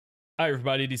Hi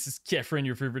everybody, this is Kefren,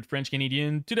 your favorite French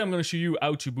Canadian. Today I'm going to show you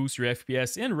how to boost your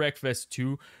FPS in Wreckfrest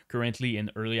 2, currently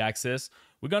in early access.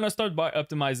 We're going to start by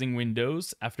optimizing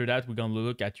Windows. After that, we're going to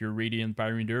look at your Radeon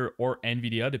parameter or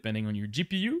NVIDIA, depending on your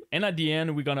GPU. And at the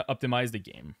end, we're going to optimize the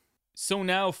game. So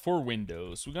now for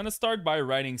Windows, we're going to start by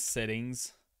writing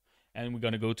settings. And we're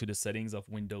going to go to the settings of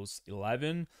Windows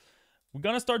 11. We're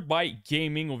gonna start by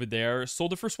gaming over there. So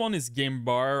the first one is game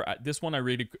bar. This one I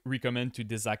really recommend to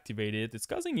deactivate it. It's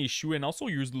causing issue and also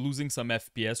you're losing some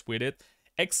FPS with it.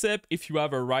 Except if you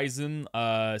have a Ryzen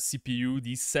CPU,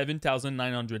 the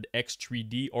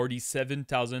 7900X3D or the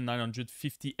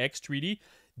 7950X3D.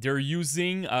 They're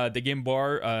using the game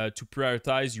bar to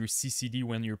prioritize your CCD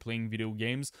when you're playing video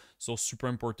games. So super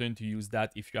important to use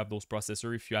that if you have those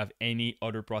processors. If you have any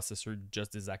other processor,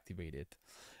 just deactivate it.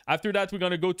 After that, we're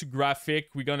going to go to graphic.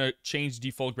 We're going to change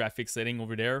default graphic setting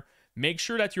over there. Make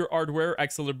sure that your hardware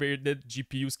accelerated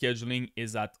GPU scheduling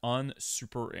is at on.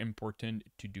 Super important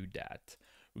to do that.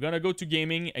 We're going to go to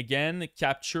gaming again,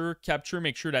 capture,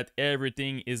 make sure that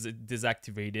everything is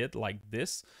deactivated like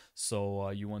this. So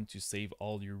you want to save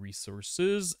all your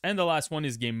resources. And the last one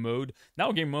is game mode.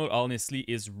 Now game mode honestly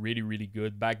is really, really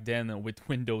good. Back then with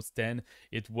Windows 10,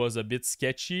 it was a bit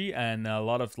sketchy and a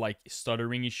lot of like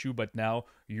stuttering issue, but now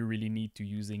you really need to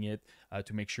using it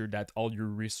to make sure that all your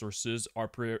resources are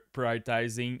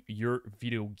prioritizing your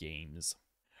video games.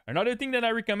 Another thing that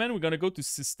I recommend, we're going to go to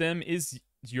system, is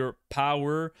your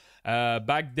power.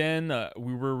 Back then,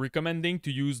 we were recommending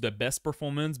to use the best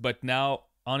performance, but now,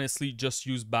 honestly, just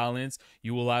use balance.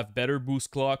 You will have better boost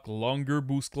clock, longer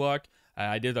boost clock.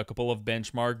 I did a couple of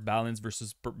benchmark, balance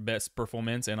versus best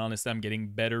performance, and honestly, I'm getting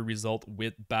better result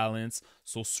with balance.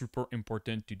 So super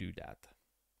important to do that.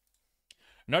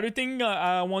 Another thing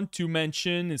I want to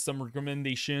mention is some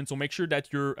recommendations. So make sure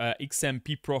that your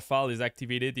XMP profile is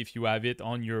activated if you have it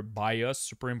on your BIOS.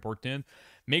 Super important.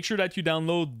 Make sure that you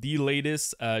download the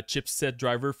latest chipset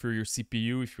driver for your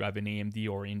CPU if you have an AMD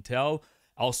or Intel.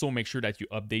 Also, make sure that you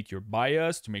update your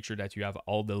BIOS to make sure that you have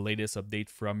all the latest update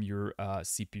from your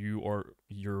CPU or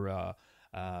your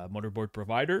motherboard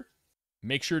provider.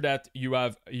 Make sure that you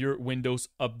have your Windows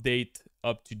update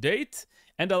up to date.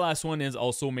 And the last one is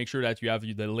also make sure that you have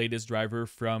the latest driver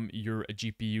from your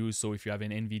GPU. So if you have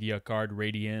an NVIDIA card,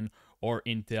 Radeon, or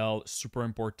Intel, super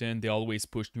important. They always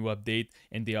push new update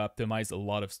and they optimize a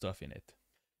lot of stuff in it.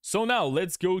 So now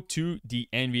let's go to the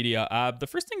NVIDIA app. The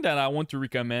first thing that I want to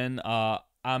recommend,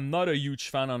 I'm not a huge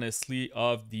fan, honestly,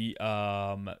 of the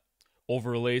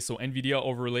overlay. So NVIDIA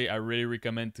overlay, I really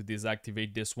recommend to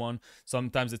deactivate this one.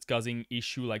 Sometimes it's causing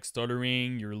issue like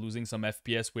stuttering, you're losing some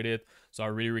FPS with it. So I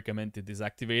really recommend to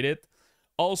deactivate it.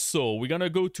 Also, we're gonna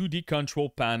go to the control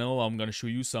panel. I'm gonna show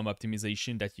you some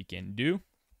optimization that you can do.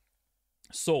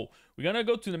 So we're gonna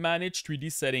go to the manage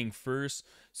 3D setting first.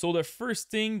 So the first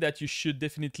thing that you should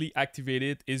definitely activate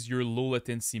it is your low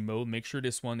latency mode. Make sure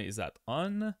this one is at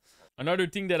on. Another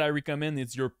thing that I recommend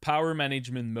is your power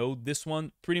management mode. This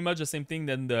one, pretty much the same thing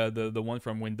than the one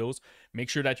from Windows. Make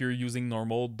sure that you're using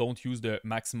normal. Don't use the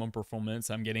maximum performance.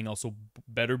 I'm getting also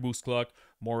better boost clock,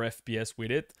 more FPS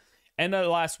with it. And the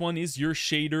last one is your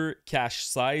shader cache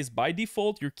size. By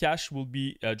default, your cache will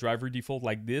be driver default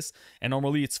like this. And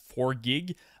normally it's 4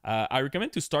 gig. I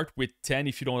recommend to start with 10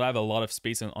 if you don't have a lot of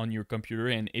space on your computer.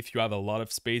 And if you have a lot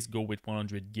of space, go with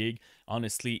 100 gig.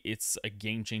 Honestly, it's a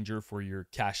game changer for your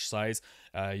cache size.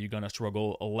 You're going to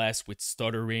struggle less with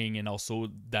stuttering and also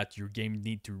that your game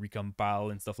need to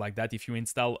recompile and stuff like that. If you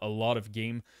install a lot of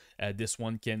game, this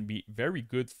one can be very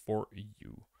good for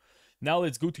you. Now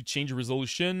let's go to change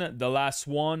resolution. The last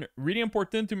one, really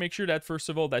important to make sure that first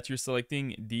of all that you're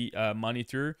selecting the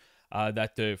monitor,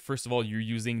 first of all you're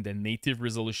using the native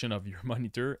resolution of your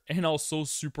monitor, and also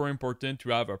super important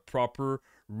to have a proper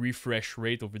refresh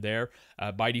rate over there.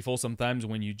 By default, sometimes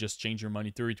when you just change your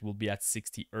monitor, it will be at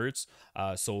 60 Hz.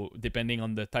 So depending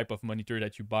on the type of monitor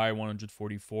that you buy,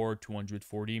 144,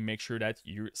 240, make sure that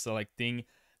you're selecting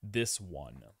this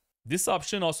one. This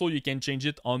option also, you can change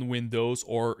it on Windows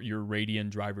or your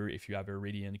Radeon driver if you have a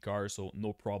Radeon card, so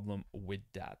no problem with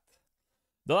that.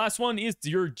 The last one is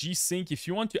your G-Sync. If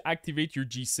you want to activate your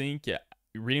G-Sync,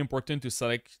 really important to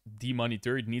select the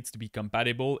monitor. It needs to be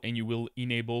compatible and you will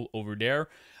enable over there.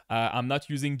 I'm not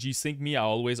using G-Sync me. I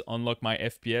always unlock my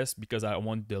FPS because I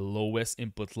want the lowest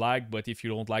input lag. But if you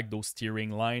don't like those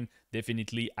steering line,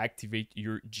 definitely activate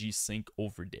your G-Sync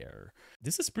over there.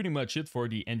 This is pretty much it for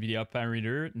the NVIDIA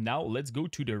parameter. Now let's go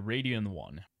to the Radeon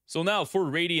one. So now for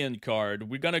Radeon card,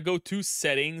 we're gonna go to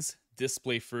settings,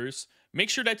 display first. Make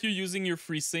sure that you're using your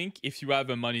FreeSync. If you have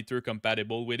a monitor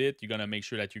compatible with it, you're gonna make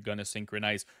sure that you're gonna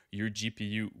synchronize your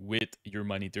GPU with your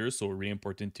monitor. So really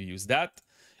important to use that.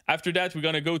 After that, we're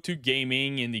gonna go to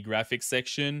gaming in the graphics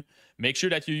section. Make sure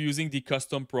that you're using the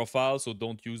custom profile, so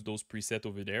don't use those presets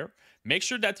over there. Make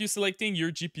sure that you're selecting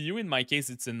your GPU. In my case,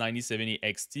 it's a 9070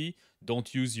 XT.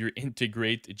 Don't use your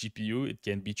integrate GPU. It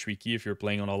can be tricky if you're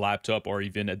playing on a laptop or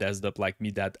even a desktop like me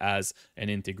that has an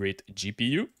integrate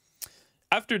GPU.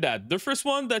 After that, the first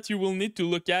one that you will need to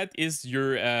look at is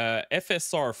your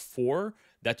FSR 4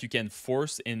 that you can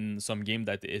force in some game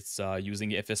that it's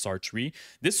using FSR 3.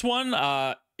 This one,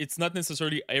 it's not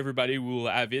necessarily everybody will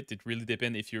have it. It really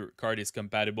depends if your card is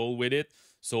compatible with it.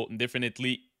 So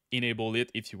definitely enable it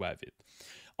if you have it.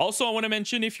 Also, I want to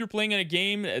mention if you're playing in a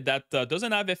game that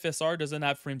doesn't have FSR, doesn't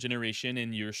have frame generation,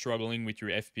 and you're struggling with your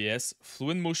FPS,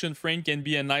 fluid motion frame can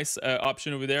be a nice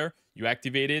option over there. You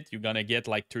activate it, you're gonna get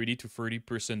like 30 to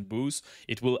 30% boost.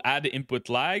 It will add input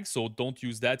lag, so don't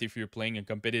use that if you're playing a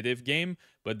competitive game,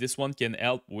 but this one can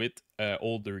help with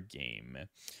older game.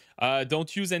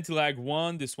 Don't use anti-lag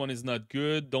 1. This one is not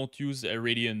good. Don't use a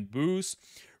Radiant Boost.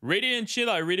 Radiant Chill,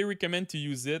 I really recommend to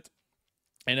use it,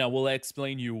 and I will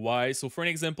explain you why. So for an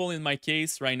example, in my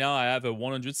case right now, I have a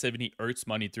 170 Hz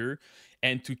monitor,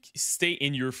 and to stay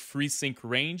in your FreeSync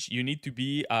range, you need to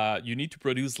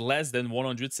produce less than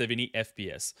 170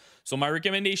 FPS. So my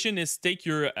recommendation is take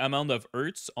your amount of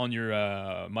Hertz on your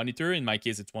monitor. In my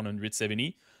case, it's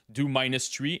 170. Do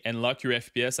 -3 and lock your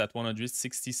FPS at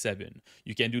 167.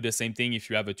 You can do the same thing if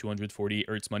you have a 240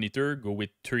 Hz monitor. Go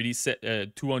with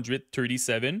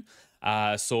 237.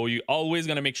 So you're always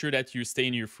going to make sure that you stay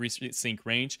in your FreeSync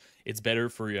range. It's better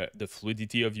for the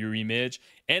fluidity of your image.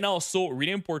 And also,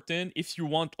 really important, if you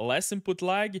want less input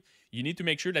lag, you need to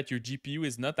make sure that your GPU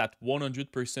is not at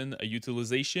 100%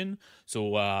 utilization.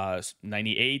 So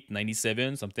 98,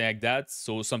 97, something like that.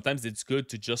 So sometimes it's good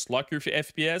to just lock your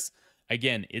FPS.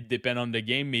 Again, it depends on the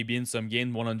game. Maybe in some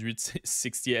game,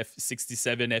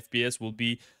 167 FPS will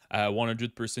be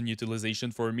 100%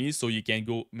 utilization for me. So you can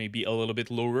go maybe a little bit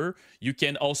lower. You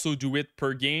can also do it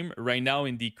per game. Right now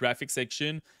in the graphics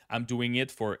section, I'm doing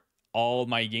it for all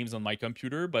my games on my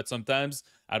computer. But sometimes,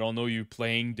 I don't know, you're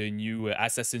playing the new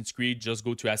Assassin's Creed, just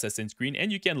go to Assassin's Creed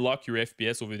and you can lock your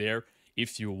FPS over there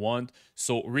if you want.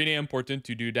 So really important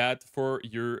to do that for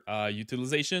your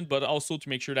utilization, but also to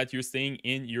make sure that you're staying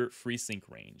in your FreeSync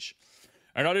range.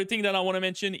 Another thing that I want to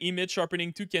mention, image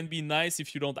sharpening too can be nice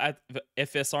if you don't add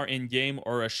FSR in game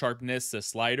or a sharpness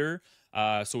slider.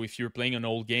 So if you're playing an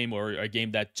old game or a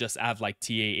game that just have like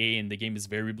TAA and the game is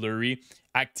very blurry,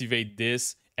 activate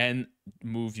this and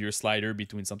move your slider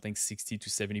between something 60 to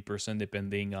 70%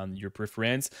 depending on your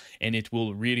preference, and it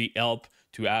will really help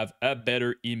to have a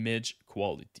better image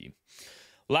quality.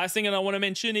 Last thing that I want to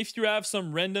mention, if you have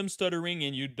some random stuttering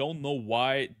and you don't know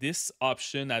why, this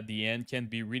option at the end can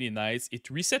be really nice. It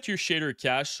resets your shader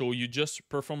cache, so you just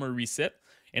perform a reset.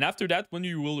 And after that, when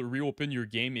you will reopen your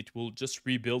game, it will just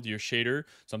rebuild your shader.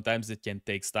 Sometimes it can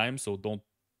take time, so don't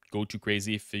go too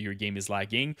crazy if your game is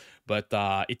lagging, but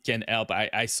it can help.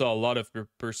 I saw a lot of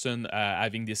person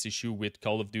having this issue with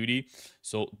Call of Duty,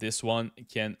 so this one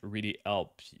can really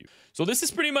help you. So this is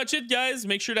pretty much it, guys.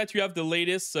 Make sure that you have the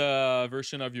latest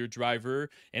version of your driver,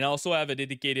 and also have a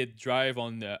dedicated drive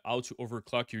on how to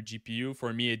overclock your GPU.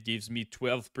 For me, it gives me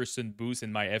 12% boost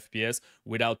in my FPS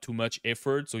without too much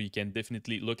effort, so you can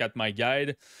definitely look at my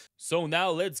guide. So now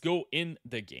let's go in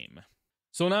the game.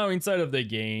 So now inside of the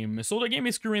game, so the game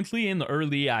is currently in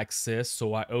early access,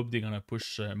 so I hope they're gonna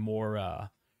push more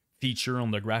feature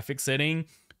on the graphics setting.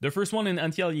 The first one in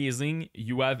anti-aliasing,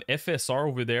 you have FSR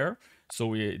over there,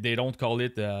 so they don't call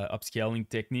it upscaling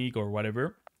technique or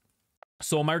whatever.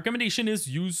 So my recommendation is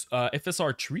use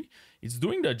FSR 3. It's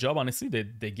doing the job. Honestly,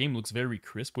 the game looks very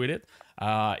crisp with it.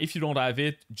 If you don't have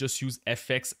it, just use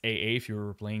FXAA if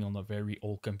you're playing on a very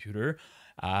old computer.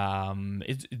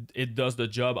 It does the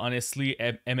job. Honestly,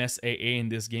 MSAA in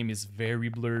this game is very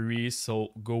blurry,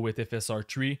 so go with FSR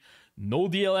 3. No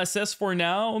DLSS for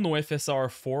now, no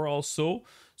FSR 4 also.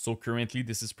 So currently,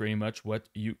 this is pretty much what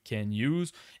you can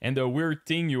use. And the weird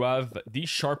thing, you have the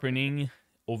sharpening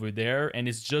over there, and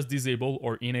it's just disable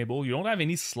or enable. You don't have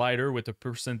any slider with a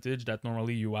percentage that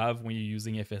normally you have when you're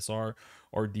using FSR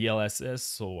or DLSS,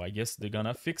 so I guess they're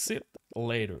gonna fix it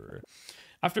later.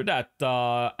 After that,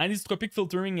 anisotropic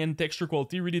filtering and texture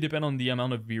quality really depend on the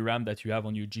amount of VRAM that you have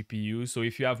on your GPU. So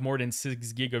if you have more than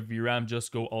 6 gig of VRAM,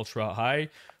 just go ultra high.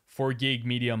 4 gig,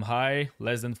 medium high.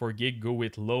 Less than 4 gig, go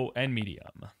with low and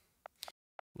medium.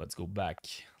 Let's go back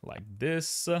like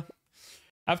this.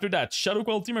 After that, shadow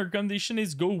quality, my recommendation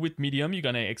is go with medium. You're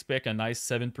gonna expect a nice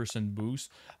 7%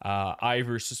 boost. High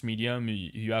versus medium,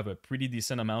 you have a pretty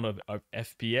decent amount of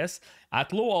FPS.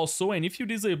 At low also, and if you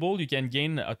disable, you can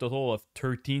gain a total of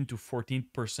 13 to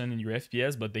 14% in your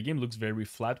FPS, but the game looks very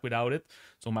flat without it.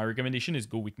 So my recommendation is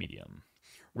go with medium.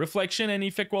 Reflection and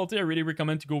effect quality, I really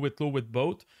recommend to go with low with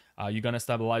both. You're gonna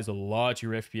stabilize a lot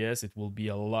your FPS. It will be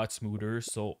a lot smoother.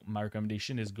 So my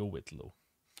recommendation is go with low.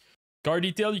 Card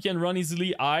detail, you can run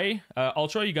easily high.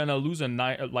 Ultra, you're gonna lose a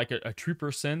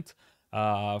 3%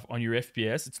 on your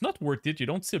FPS. It's not worth it. You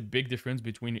don't see a big difference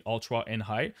between ultra and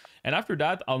high. And after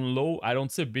that, on low, I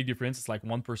don't see a big difference. It's like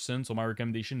 1%. So my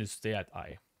recommendation is stay at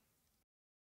high.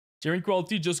 Sharing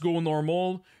quality, just go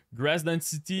normal. Grass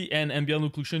density and ambient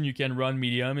occlusion, you can run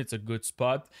medium. It's a good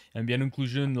spot. Ambient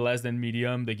occlusion, less than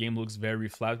medium. The game looks very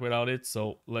flat without it.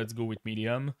 So let's go with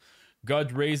medium.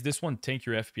 God raise, this one tank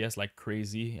your FPS like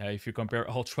crazy. If you compare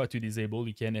ultra to disable,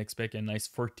 you can expect a nice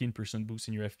 14% boost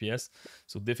in your FPS.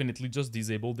 So definitely just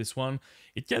disable this one.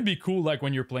 It can be cool like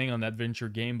when you're playing an adventure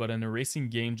game, but in a racing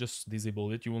game, just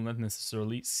disable it. You will not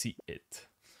necessarily see it.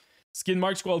 Skin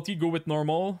marks quality, go with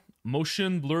normal.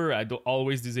 Motion blur, I don't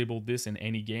always disable this in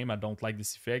any game. I don't like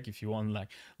this effect. If you want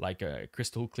like a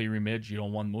crystal clear image, you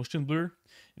don't want motion blur.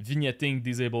 Vignetting,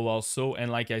 disable also. And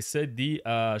like I said, the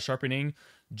sharpening,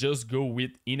 just go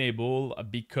with enable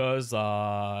because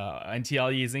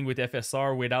anti-aliasing with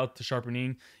FSR without the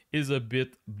sharpening is a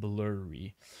bit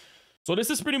blurry. So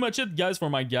this is pretty much it, guys, for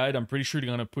my guide. I'm pretty sure they're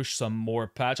gonna push some more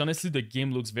patch. Honestly, the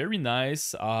game looks very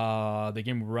nice. The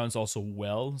game runs also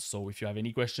well. So if you have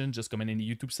any questions, just comment in the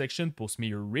YouTube section. Post me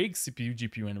your rig, CPU,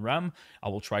 GPU, and RAM. I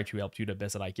will try to help you the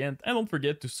best that I can. And don't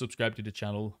forget to subscribe to the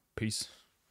channel. Peace.